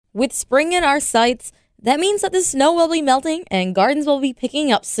With spring in our sights, that means that the snow will be melting and gardens will be picking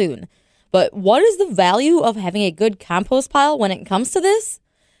up soon. But what is the value of having a good compost pile when it comes to this?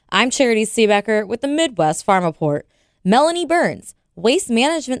 I'm Charity Seebecker with the Midwest Farm Report. Melanie Burns, waste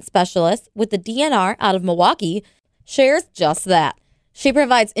management specialist with the DNR out of Milwaukee, shares just that. She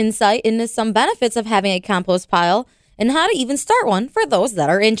provides insight into some benefits of having a compost pile and how to even start one for those that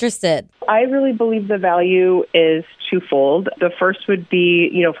are interested. I really believe the value is twofold. The first would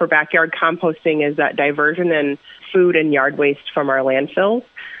be, for backyard composting is that diversion in food and yard waste from our landfills,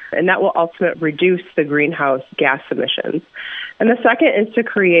 and that will ultimately reduce the greenhouse gas emissions. And the second is to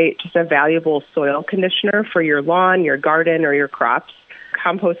create just a valuable soil conditioner for your lawn, your garden, or your crops.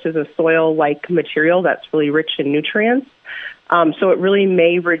 Compost is a soil-like material that's really rich in nutrients. So it really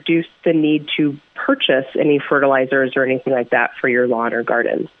may reduce the need to purchase any fertilizers or anything like that for your lawn or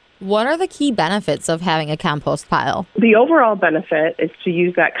garden. What are the key benefits of having a compost pile? The overall benefit is to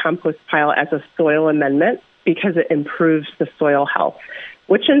use that compost pile as a soil amendment because it improves the soil health,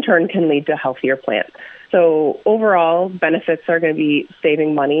 which in turn can lead to healthier plants. So overall benefits are going to be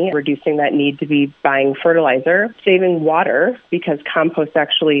saving money, reducing that need to be buying fertilizer, saving water because compost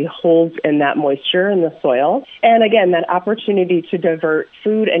actually holds in that moisture in the soil. And again, that opportunity to divert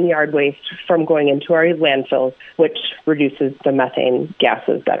food and yard waste from going into our landfills, which reduces the methane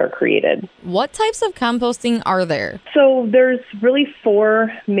gases that are created. What types of composting are there? So there's really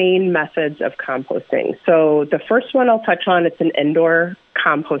 4 main methods of composting. So the first one I'll touch on, it's an indoor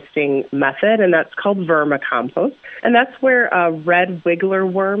composting method, and that's called vermicompost. And that's where red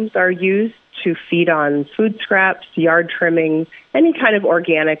wiggler worms are used to feed on food scraps, yard trimmings, any kind of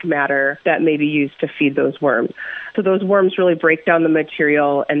organic matter that may be used to feed those worms. So those worms really break down the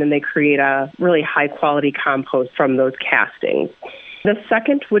material, and then they create a really high-quality compost from those castings. The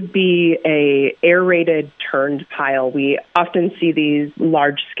second would be a aerated turned pile. We often see these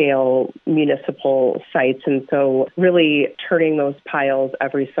large-scale municipal sites, and so really turning those piles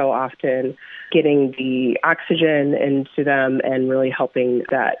every so often, getting the oxygen into them and really helping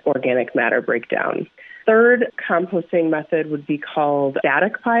that organic matter break down. Third composting method would be called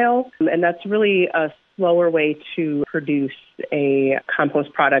static pile, and that's really a slower way to produce a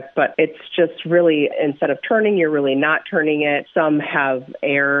compost product, but it's just really, instead of turning, you're really not turning it. Some have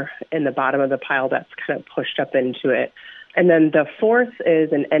air in the bottom of the pile that's kind of pushed up into it. And then the fourth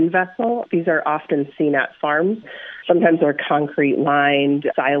is an end vessel. These are often seen at farms. Sometimes they're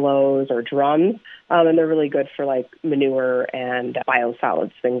concrete-lined silos or drums, and they're really good for like manure and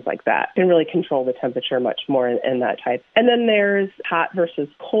biosolids, things like that. You can really control the temperature much more in that type. And then there's hot versus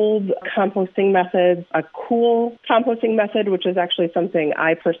cold composting methods, a cool composting method, which is actually something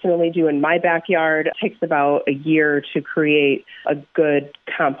I personally do in my backyard. It takes about a year to create a good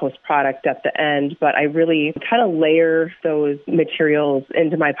compost product at the end, but I really kind of layer those materials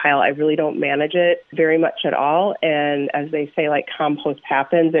into my pile. I really don't manage it very much at all. And as they say, like compost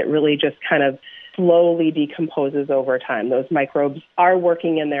happens, it really just kind of slowly decomposes over time. Those microbes are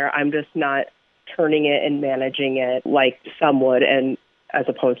working in there. I'm just not turning it and managing it like some would, and as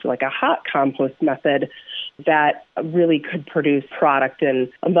opposed to like a hot compost method that really could produce product in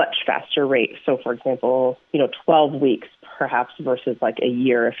a much faster rate. So for example, 12 weeks perhaps versus like a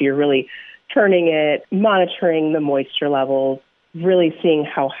year. If you're really turning it, monitoring the moisture levels, really seeing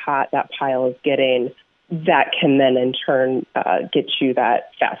how hot that pile is getting, that can then in turn get you that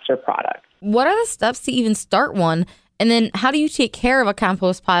faster product. What are the steps to even start one? And then how do you take care of a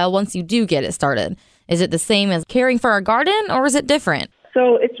compost pile once you do get it started? Is it the same as caring for a garden, or is it different?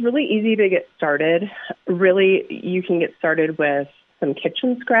 So it's really easy to get started. Really, you can get started with some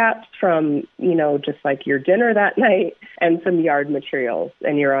kitchen scraps from, just like your dinner that night and some yard materials,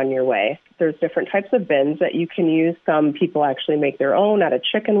 and you're on your way. There's different types of bins that you can use. Some people actually make their own out of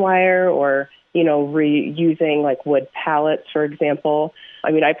chicken wire or, reusing like wood pallets, for example.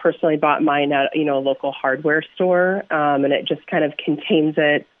 I mean, I personally bought mine at, a local hardware store, and it just kind of contains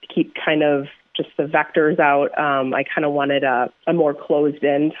it to keep kind of just the vectors out. I kind of wanted a more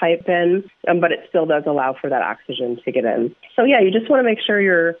closed-in type bin, but it still does allow for that oxygen to get in. So, yeah, you just want to make sure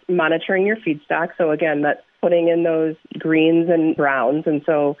you're monitoring your feedstock. So, again, that's putting in those greens and browns. And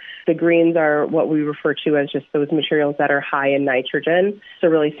so the greens are what we refer to as just those materials that are high in nitrogen. So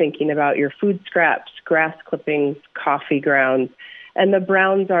really thinking about your food scraps, grass clippings, coffee grounds. And the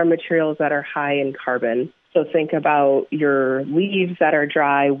browns are materials that are high in carbon. So think about your leaves that are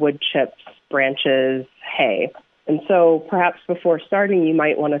dry, wood chips, branches, hay. And so perhaps before starting, you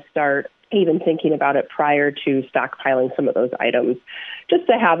might want to start even thinking about it prior to stockpiling some of those items, just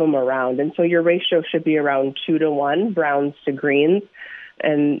to have them around. And so your ratio should be around 2-to-1, browns to greens.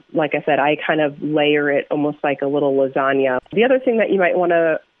 And like I said, I kind of layer it almost like a little lasagna. The other thing that you might want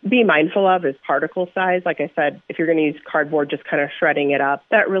to be mindful of is particle size. Like I said, if you're going to use cardboard, just kind of shredding it up,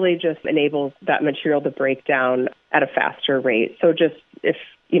 that really just enables that material to break down at a faster rate. So just if,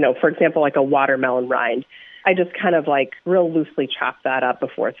 for example, like a watermelon rind, I just kind of like real loosely chop that up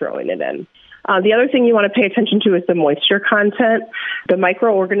before throwing it in. The other thing you want to pay attention to is the moisture content. The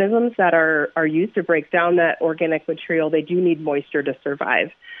microorganisms that are used to break down that organic material, they do need moisture to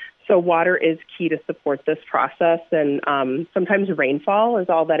survive. So water is key to support this process, and sometimes rainfall is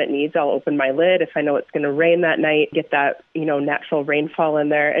all that it needs. I'll open my lid if I know it's going to rain that night, get that, natural rainfall in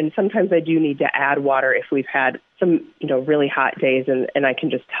there. And sometimes I do need to add water if we've had some, really hot days, and I can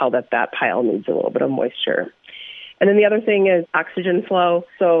just tell that pile needs a little bit of moisture. And then the other thing is oxygen flow.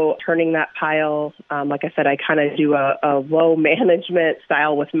 So turning that pile, like I said, I kind of do a low management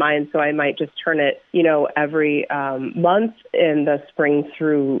style with mine. So I might just turn it, every month in the spring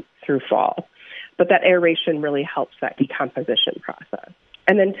through fall. But that aeration really helps that decomposition process.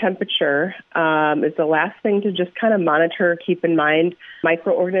 And then temperature is the last thing to just kind of monitor. Keep in mind,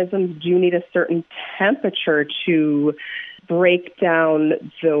 microorganisms do need a certain temperature to break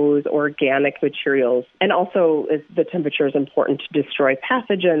down those organic materials. And also the temperature is important to destroy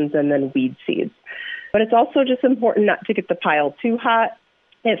pathogens and then weed seeds. But it's also just important not to get the pile too hot.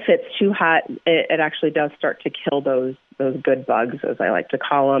 If it's too hot, it actually does start to kill those good bugs, as I like to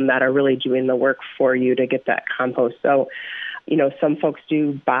call them, that are really doing the work for you to get that compost. So, some folks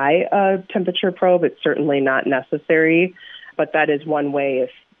do buy a temperature probe. It's certainly not necessary, but that is one way if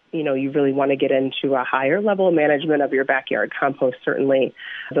you really want to get into a higher level of management of your backyard compost. Certainly,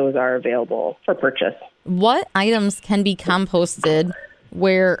 those are available for purchase. What items can be composted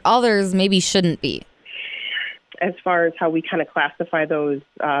where others maybe shouldn't be? As far as how we kind of classify those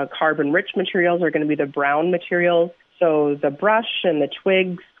carbon-rich materials are going to be the brown materials. So the brush and the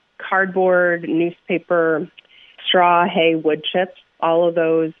twigs, cardboard, newspaper, straw, hay, wood chips, all of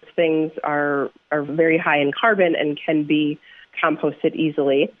those things are very high in carbon and can be composted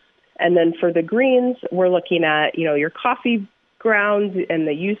easily. And then for the greens, we're looking at, your coffee grounds and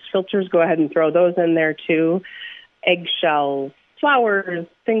the used filters. Go ahead and throw those in there too. Eggshells, flowers,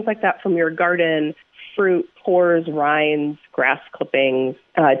 things like that from your garden, fruit, cores, rinds, grass clippings,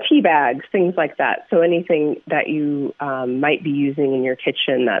 tea bags, things like that. So anything that you might be using in your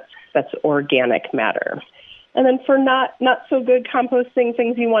kitchen that's organic matter. And then for not so good composting,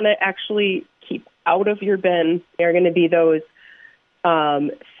 things you want to actually keep out of your bin are going to be those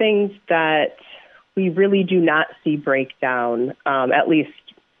things that we really do not see break down, at least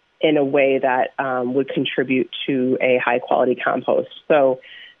in a way that would contribute to a high-quality compost. So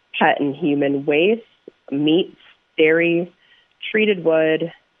pet and human waste, meats, dairy, treated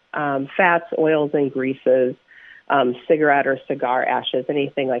wood, fats, oils, and greases, cigarette or cigar ashes,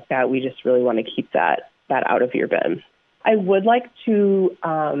 anything like that. We just really want to keep that out of your bin. I would like to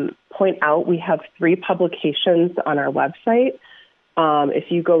point out we have 3 publications on our website. If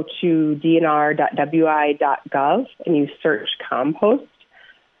you go to dnr.wi.gov and you search compost,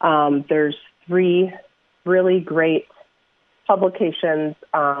 there's 3 really great publications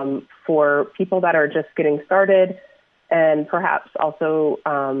for people that are just getting started, and perhaps also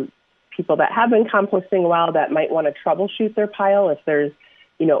people that have been composting a while that might want to troubleshoot their pile if there's,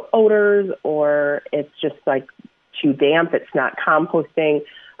 odors or it's just like too damp, it's not composting.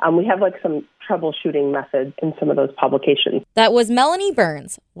 We have some troubleshooting methods in some of those publications. That was Melanie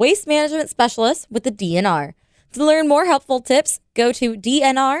Burns, Waste Management Specialist with the DNR. To learn more helpful tips, go to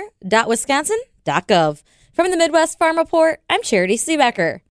dnr.wisconsin.gov. From the Midwest Farm Report, I'm Charity Seebecker.